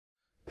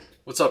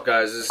What's up,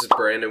 guys? This is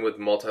Brandon with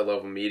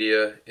Multi-Level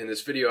Media. In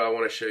this video I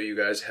want to show you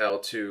guys how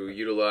to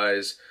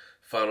utilize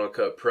Final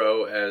Cut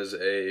Pro as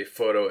a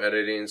photo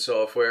editing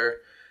software.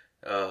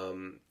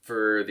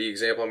 For the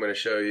example I'm going to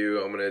show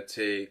you, I'm going to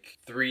take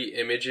 3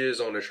 images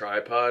on a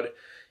tripod.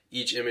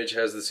 Each image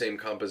has the same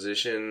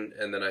composition,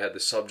 and then I had the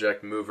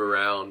subject move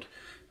around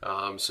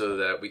so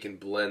that we can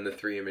blend the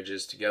 3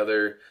 images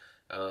together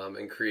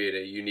and create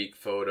a unique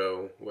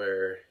photo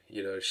where,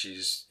 you know,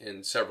 she's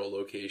in several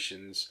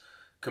locations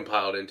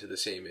compiled into the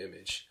same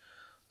image.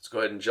 Let's go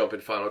ahead and jump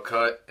in Final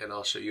Cut and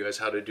I'll show you guys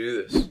how to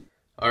do this.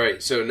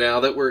 Alright, so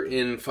now that we're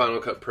in Final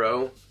Cut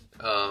Pro,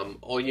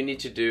 all you need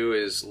to do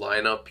is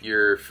line up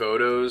your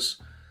photos,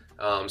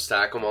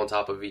 stack them on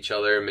top of each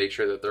other, make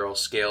sure that they're all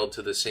scaled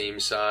to the same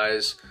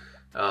size,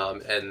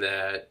 and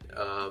that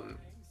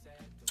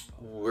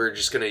we're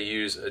just going to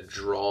use a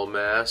draw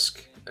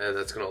mask, and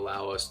that's going to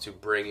allow us to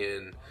bring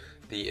in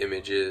the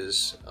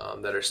images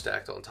that are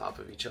stacked on top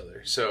of each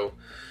other. So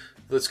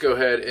let's go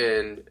ahead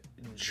and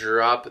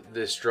drop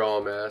this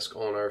draw mask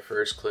on our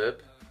first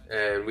clip,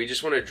 and we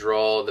just want to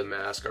draw the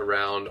mask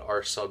around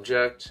our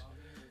subject,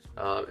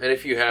 and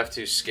if you have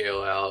to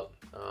scale out,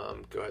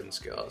 go ahead and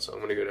scale out. So I'm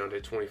going to go down to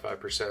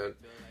 25%,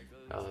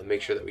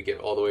 make sure that we get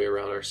all the way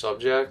around our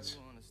subject.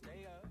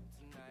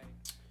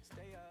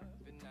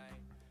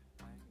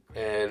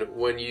 And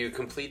when you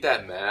complete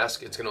that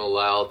mask, it's going to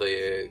allow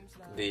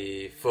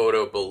the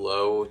photo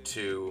below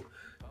to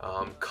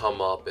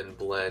come up and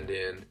blend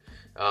in.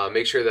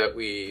 Make sure that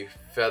we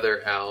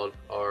feather out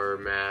our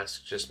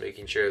mask, just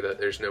making sure that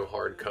there's no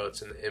hard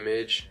cuts in the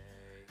image.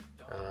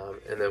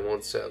 And then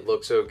once that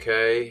looks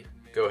okay,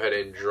 go ahead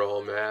and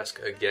draw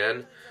mask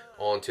again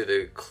onto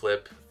the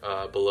clip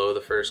below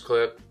the first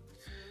clip.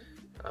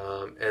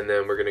 And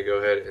then we're going to go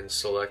ahead and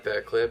select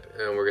that clip,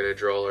 and we're going to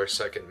draw our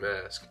second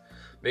mask.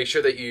 Make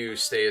sure that you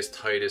stay as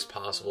tight as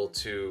possible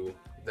to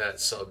that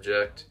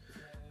subject,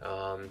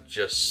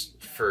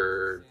 just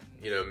for,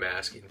 you know,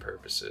 masking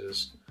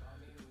purposes.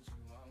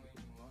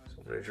 So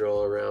I'm going to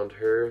draw around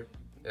her,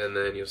 and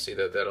then you'll see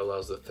that that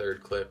allows the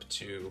third clip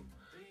to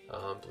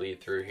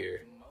bleed through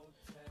here.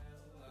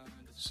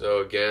 So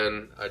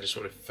again, I just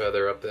want to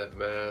feather up that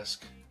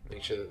mask,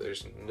 make sure that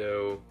there's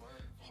no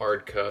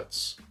hard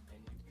cuts,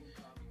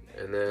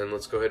 and then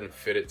let's go ahead and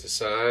fit it to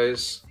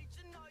size.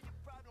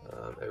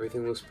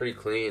 Everything looks pretty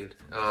clean.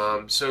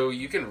 So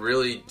you can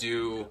really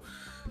do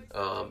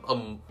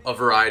a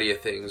variety of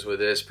things with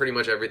this. Pretty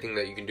much everything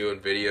that you can do in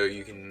video,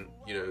 you can,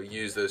 you know,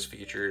 use those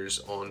features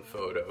on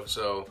photo.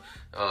 So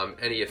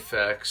any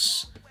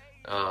effects,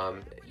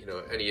 you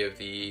know, any of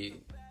the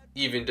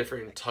even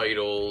different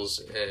titles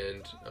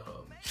and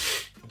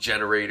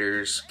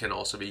generators can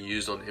also be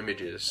used on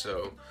images.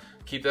 So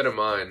keep that in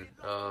mind.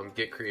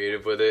 Get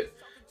creative with it.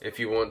 If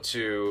you want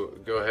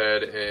to go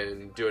ahead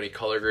and do any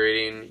color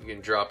grading, you can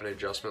drop an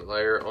adjustment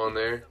layer on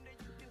there.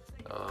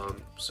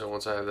 So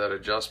once I have that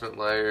adjustment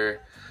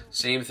layer,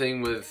 same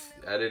thing with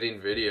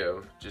editing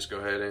video. Just go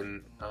ahead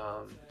and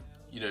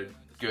you know,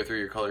 go through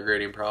your color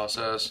grading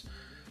process.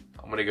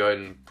 I'm going to go ahead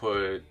and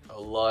put a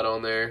LUT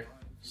on there.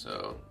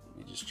 So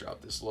you just drop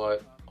this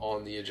LUT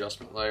on the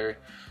adjustment layer.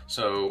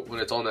 So when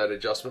it's on that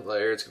adjustment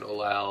layer, it's going to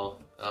allow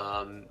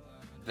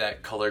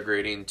that color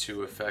grading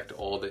to affect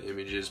all the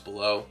images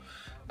below.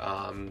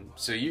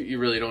 So you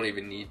really don't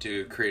even need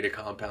to create a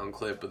compound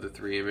clip with the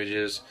 3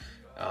 images.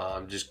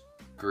 Just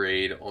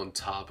grade on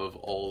top of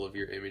all of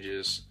your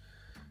images.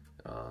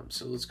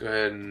 So let's go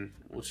ahead and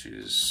we'll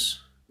choose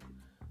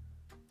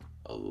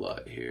a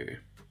LUT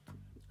here.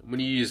 When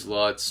you use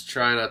LUTs,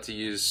 try not to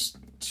use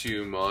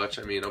too much.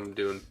 I mean, I'm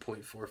doing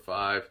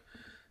 0.45.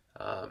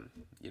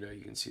 You know,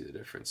 you can see the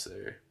difference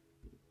there.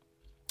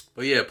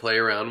 But yeah, play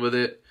around with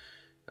it.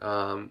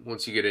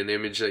 Once you get an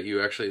image that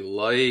you actually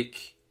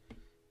like,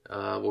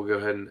 we'll go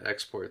ahead and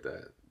export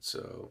that.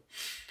 So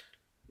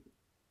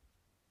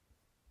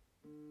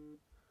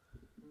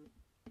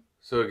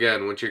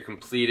again, once you're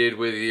completed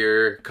with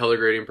your color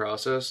grading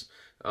process,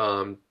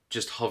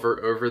 just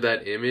hover over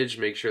that image,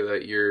 make sure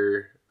that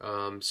you're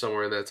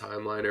somewhere in that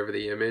timeline over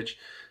the image,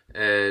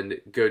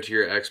 and go to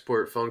your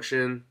export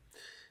function,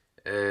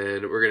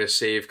 and we're going to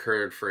save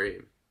current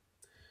frame.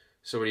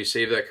 So when you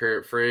save that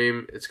current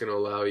frame, it's going to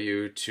allow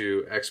you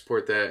to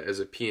export that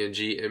as a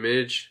PNG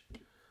image.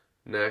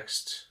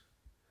 Next.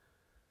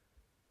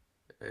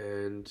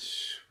 And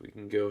we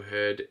can go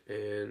ahead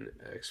and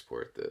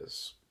export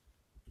this.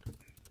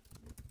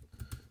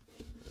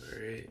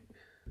 Alright.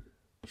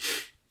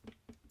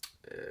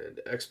 And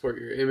export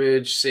your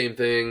image, same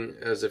thing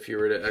as if you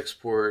were to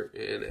export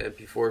an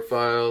MP4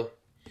 file.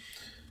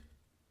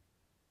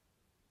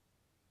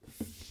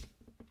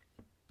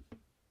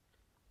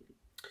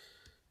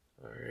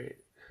 Alright,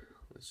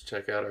 let's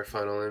check out our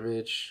final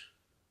image.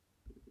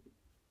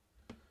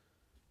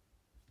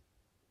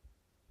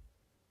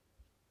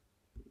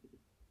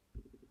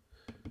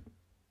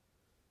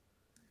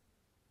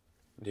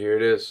 Here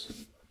it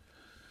is.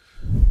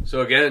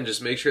 So again,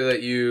 just make sure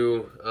that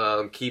you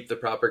keep the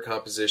proper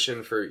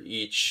composition for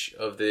each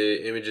of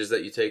the images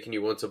that you take and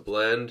you want to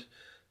blend.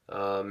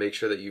 Make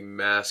sure that you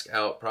mask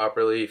out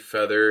properly,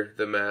 feather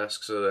the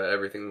mask so that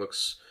everything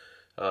looks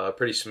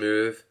pretty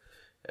smooth.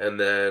 And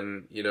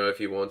then, you know, if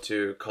you want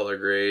to, color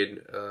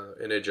grade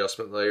an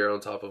adjustment layer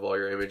on top of all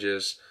your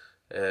images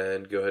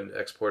and go ahead and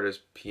export as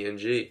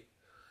PNG.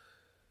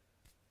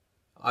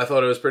 I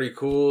thought it was pretty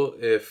cool.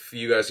 If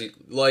you guys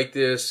like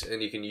this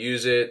and you can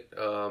use it,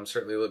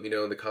 certainly let me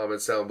know in the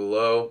comments down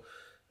below.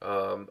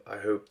 I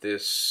hope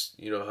this,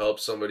 you know,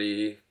 helps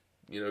somebody,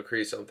 you know,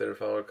 create something in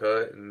Final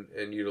Cut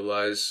and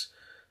utilize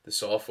the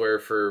software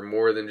for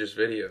more than just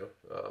video.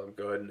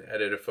 Go ahead and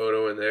edit a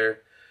photo in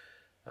there.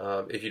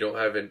 If you don't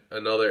have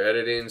another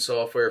editing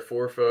software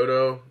for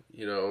photo,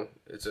 you know,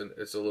 it's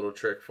a little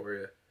trick for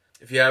you.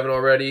 If you haven't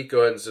already,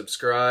 go ahead and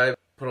subscribe.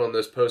 Put on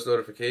those post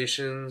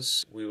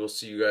notifications. We will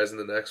see you guys in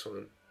the next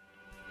one.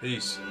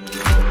 Peace.